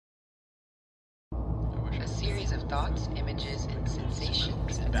series of thoughts, images, and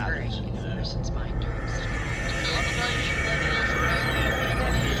sensations occurring in a person's mind during sleep.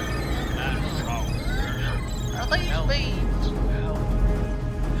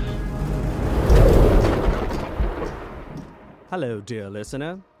 Hello, dear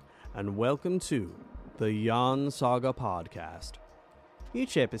listener, and welcome to the Yarn Saga Podcast.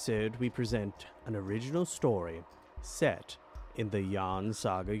 Each episode, we present an original story set in the Yarn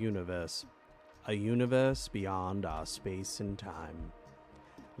Saga universe, a universe beyond our space and time.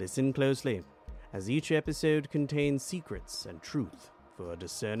 Listen closely, as each episode contains secrets and truth for a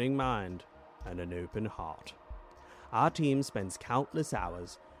discerning mind and an open heart. Our team spends countless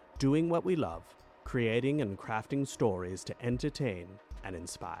hours doing what we love, creating and crafting stories to entertain and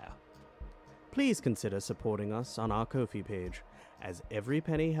inspire. Please consider supporting us on our Ko-fi page, as every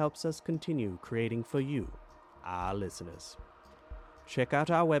penny helps us continue creating for you, our listeners. Check out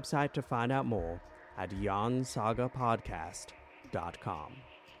our website to find out more at yarnsagapodcast.com.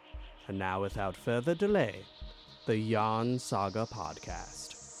 And now, without further delay, the Yarn Saga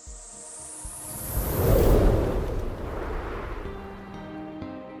Podcast.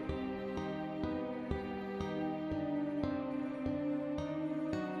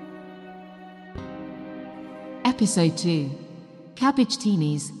 Episode 2,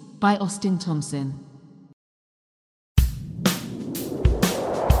 Cabbagetinis by Thompson.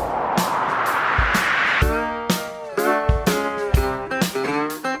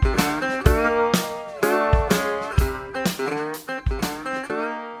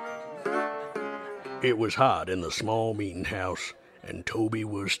 It was hot in the small meeting house, and Toby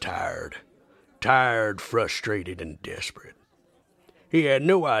was tired. Tired, frustrated, and desperate. He had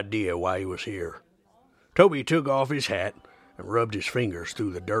no idea why he was here. Toby took off his hat and rubbed his fingers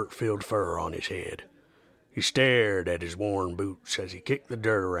through the dirt-filled fur on his head. He stared at his worn boots as he kicked the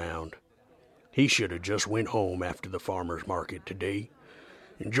dirt around. He should have just went home after the farmer's market today.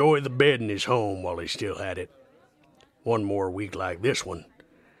 Enjoy the bed in his home while he still had it. One more week like this one,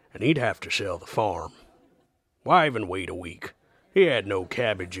 and he'd have to sell the farm. Why even wait a week? He had no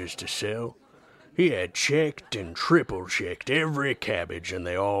cabbages to sell. He had checked and triple-checked every cabbage, and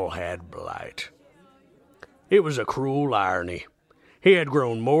they all had blight. It was a cruel irony. He had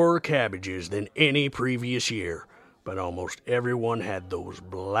grown more cabbages than any previous year, but almost everyone had those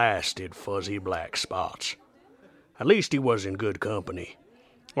blasted fuzzy black spots. At least he was in good company.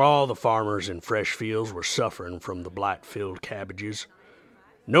 All the farmers in Fresh Fiels were suffering from the blight-filled cabbages.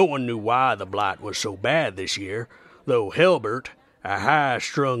 No one knew why the blight was so bad this year, though Helbert, a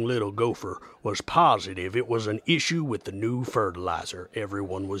high-strung little gopher, was positive it was an issue with the new fertilizer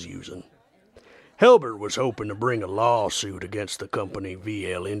everyone was using. Helbert was hoping to bring a lawsuit against the company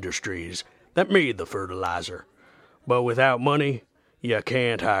VL Industries that made the fertilizer. But without money, you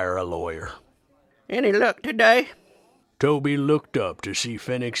can't hire a lawyer. Any luck today? Toby looked up to see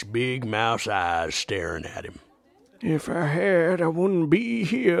Fennec's big mouse eyes staring at him. If I had, I wouldn't be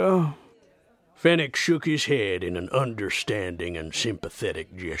here. Fennec shook his head in an understanding and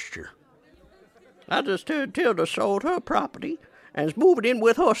sympathetic gesture. I just heard Tilda sold her property and is moving in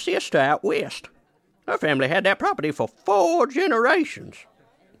with her sister out west. Her family had that property for 4 generations.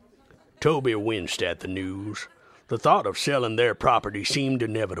 Toby winced at the news. The thought of selling their property seemed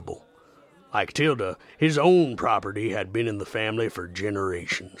inevitable. Like Tilda, his own property had been in the family for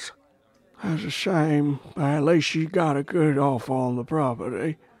generations. That's a shame, but at least she got a good offer on the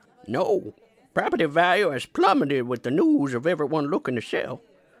property. No, property value has plummeted with the news of everyone looking to sell.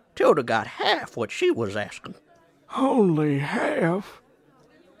 Tilda got half what she was asking. Only half?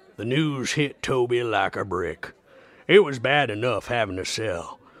 The news hit Toby like a brick. It was bad enough having to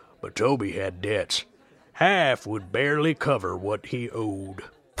sell, but Toby had debts. Half would barely cover what he owed.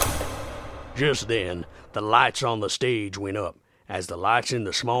 Just then, the lights on the stage went up, as the lights in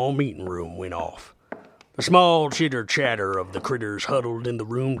the small meeting room went off. The small chitter-chatter of the critters huddled in the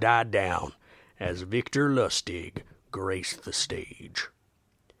room died down, as Victor Lustig graced the stage.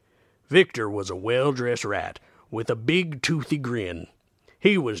 Victor was a well-dressed rat with a big toothy grin.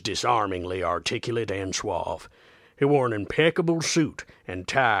 He was disarmingly articulate and suave. He wore an impeccable suit and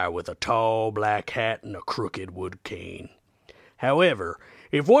tie with a tall black hat and a crooked wood cane. However,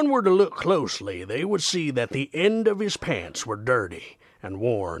 if one were to look closely, they would see that the end of his pants were dirty and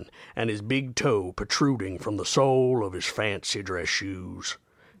worn, and his big toe protruding from the sole of his fancy dress shoes.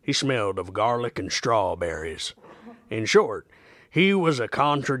 He smelled of garlic and strawberries. In short, he was a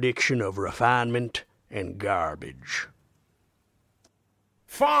contradiction of refinement and garbage.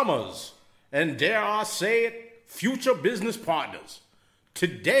 Farmers, and dare I say it, future business partners,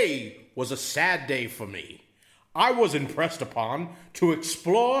 today was a sad day for me. I was impressed upon to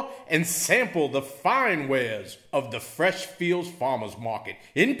explore and sample the fine wares of the Fresh Fiels Farmers Market,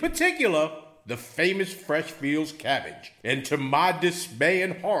 in particular, the famous Fresh Fiels cabbage. And to my dismay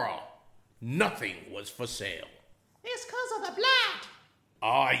and horror, nothing was for sale. It's 'cause of the blight.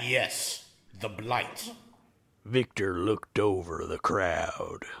 Ah, yes, the blight. Victor looked over the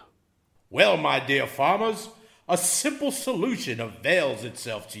crowd. Well, my dear farmers, a simple solution avails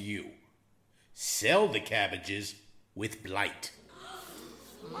itself to you. Sell the cabbages with blight.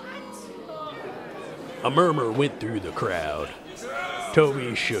 A murmur went through the crowd.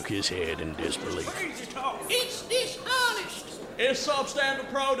 Toby shook his head in disbelief. It's dishonest. It's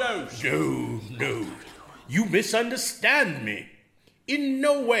substandard produce. No. You misunderstand me. In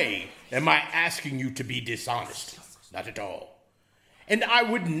no way am I asking you to be dishonest. Not at all. And I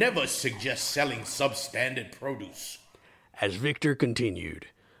would never suggest selling substandard produce. As Victor continued,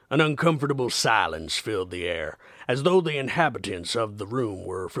 an uncomfortable silence filled the air, as though the inhabitants of the room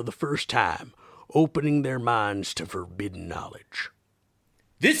were, for the first time, opening their minds to forbidden knowledge.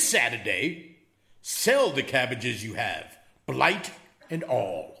 This Saturday, sell the cabbages you have, blight and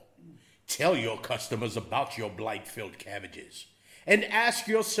all. Tell your customers about your blight-filled cabbages, and ask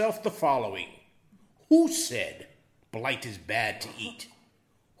yourself the following. Who said blight is bad to eat?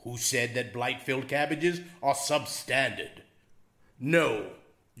 Who said that blight-filled cabbages are substandard? No.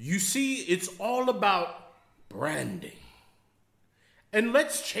 You see, it's all about branding. And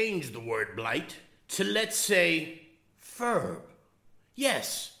let's change the word blight to, let's say, furb.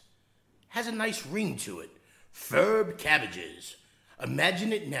 Yes, has a nice ring to it. Furb cabbages.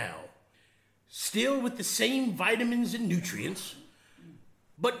 Imagine it now. Still with the same vitamins and nutrients,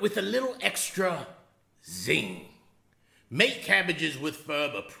 but with a little extra zing. Make cabbages with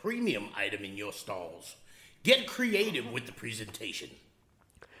furb a premium item in your stalls. Get creative with the presentation.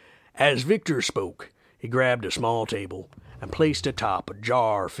 As Victor spoke, he grabbed a small table and placed atop a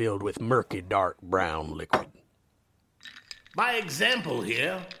jar filled with murky dark brown liquid. By example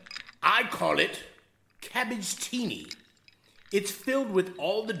here, I call it Cabbagetinis. It's filled with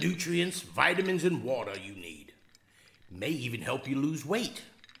all the nutrients, vitamins, and water you need. May even help you lose weight.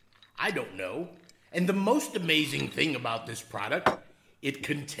 I don't know. And the most amazing thing about this product, it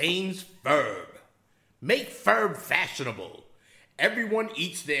contains furb. Make furb fashionable. Everyone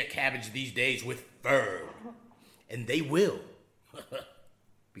eats their cabbage these days with furb. And they will.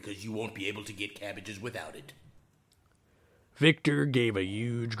 Because you won't be able to get cabbages without it. Victor gave a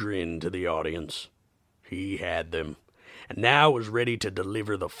huge grin to the audience. He had them, and now was ready to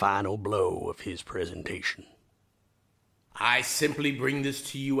deliver the final blow of his presentation. I simply bring this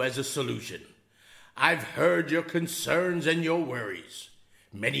to you as a solution. I've heard your concerns and your worries.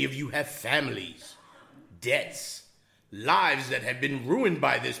 Many of you have families, debts, lives that have been ruined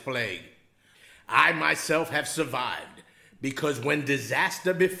by this plague. I myself have survived because when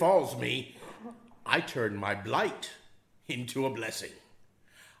disaster befalls me, I turn my blight into a blessing.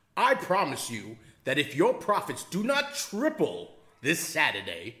 I promise you that if your profits do not triple this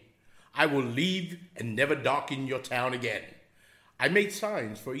Saturday, I will leave and never darken your town again. I made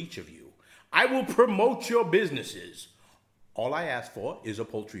signs for each of you. I will promote your businesses. All I ask for is a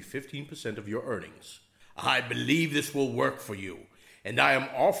paltry 15% of your earnings. I believe this will work for you, and I am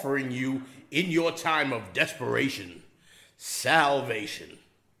offering you, in your time of desperation, salvation.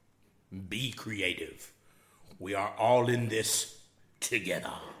 Be creative. We are all in this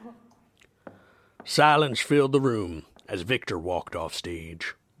together. Silence filled the room as Victor walked off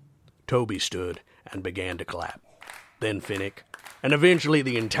stage. Toby stood and began to clap. Then Finnick, and eventually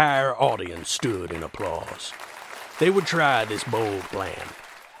the entire audience stood in applause. They would try this bold plan.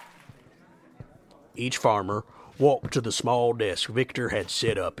 Each farmer walked to the small desk Victor had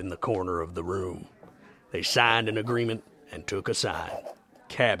set up in the corner of the room. They signed an agreement and took a sign.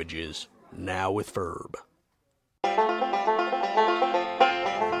 Cabbages, now with furb.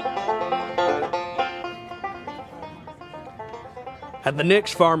 At the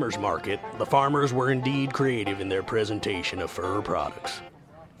next farmers market, the farmers were indeed creative in their presentation of furb products.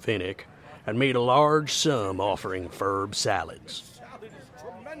 Finnick had made a large sum offering furb salads.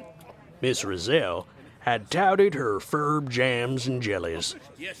 Miss Rizal had touted her furb jams and jellies.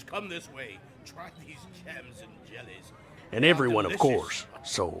 Yes, come this way. Try these jams and jellies. And everyone, of course,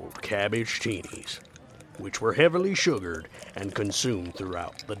 sold Cabbagetinis, which were heavily sugared and consumed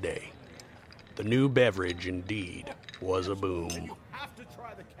throughout the day. The new beverage, indeed, was a boom.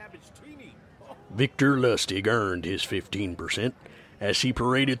 Victor Lustig earned his 15% as he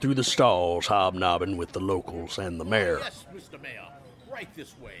paraded through the stalls hobnobbing with the locals and the mayor. Yes, Mr. Mayor, right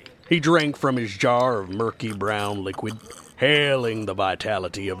this way. He drank from his jar of murky brown liquid, hailing the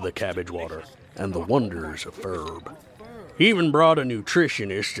vitality of the cabbage water and the wonders of Ferb. He even brought a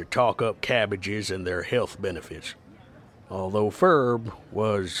nutritionist to talk up cabbages and their health benefits, although Ferb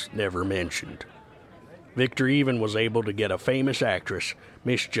was never mentioned. Victor even was able to get a famous actress,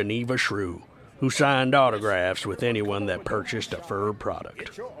 Miss Geneva Shrew, who signed autographs with anyone that purchased a Ferb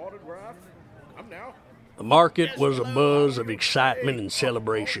product. The market was a buzz of excitement and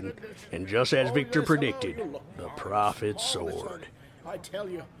celebration, and just as Victor predicted, the profits soared. I tell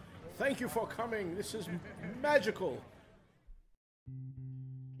you, thank you for coming. This is magical.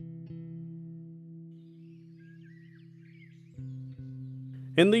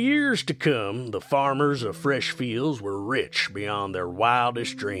 In the years to come, the farmers of Fresh Fiels were rich beyond their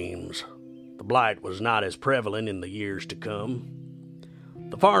wildest dreams. The blight was not as prevalent in the years to come.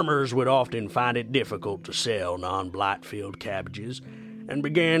 The farmers would often find it difficult to sell non-blight-filled cabbages and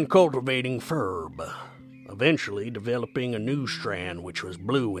began cultivating Ferb, eventually developing a new strand which was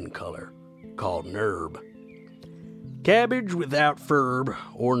blue in color, called Nerb. Cabbage without Ferb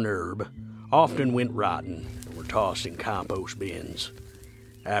or Nerb often went rotten and were tossed in compost bins.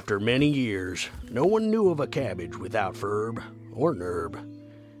 After many years, no one knew of a cabbage without Ferb or Nerb.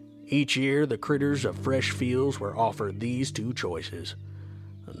 Each year, the critters of Fresh Fields were offered these two choices,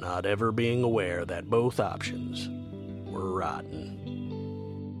 not ever being aware that both options were rotten.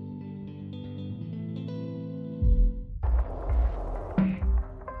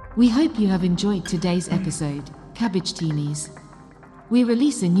 We hope you have enjoyed today's episode, Cabbagetinis. We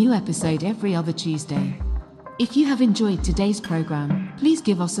release a new episode every other Tuesday. If you have enjoyed today's program, please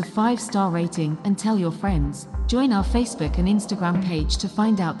give us a 5-star rating and tell your friends. Join our Facebook and Instagram page to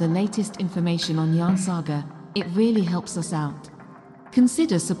find out the latest information on Yarn Saga. It really helps us out.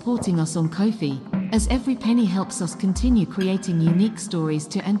 Consider supporting us on Ko-fi, as every penny helps us continue creating unique stories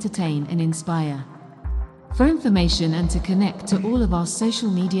to entertain and inspire. For information and to connect to all of our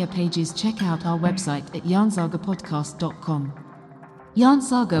social media pages, check out our website at yarnsagapodcast.com. Yarn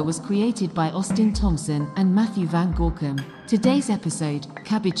Saga was created by Austin Thompson and Matthew Van Gorkum. Today's episode,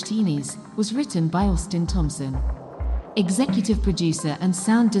 Cabbagetinis, was written by Austin Thompson. Executive producer and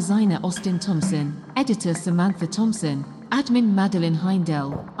sound designer Austin Thompson, editor Samantha Thompson, admin Madeline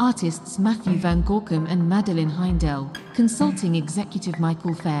Heindel, artists Matthew Van Gorkum and Madeline Heindel, consulting executive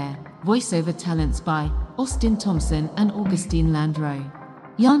Michael Fair, voiceover talents by Austin Thompson and Augustine Landreau.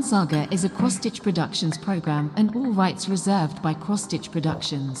 Yarn Saga is a Cross-Stitch Productions program and all rights reserved by Cross-Stitch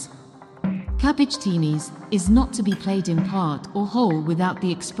Productions. Cabbagetinis is not to be played in part or whole without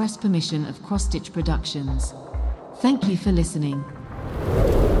the express permission of Cross-Stitch Productions. Thank you for listening.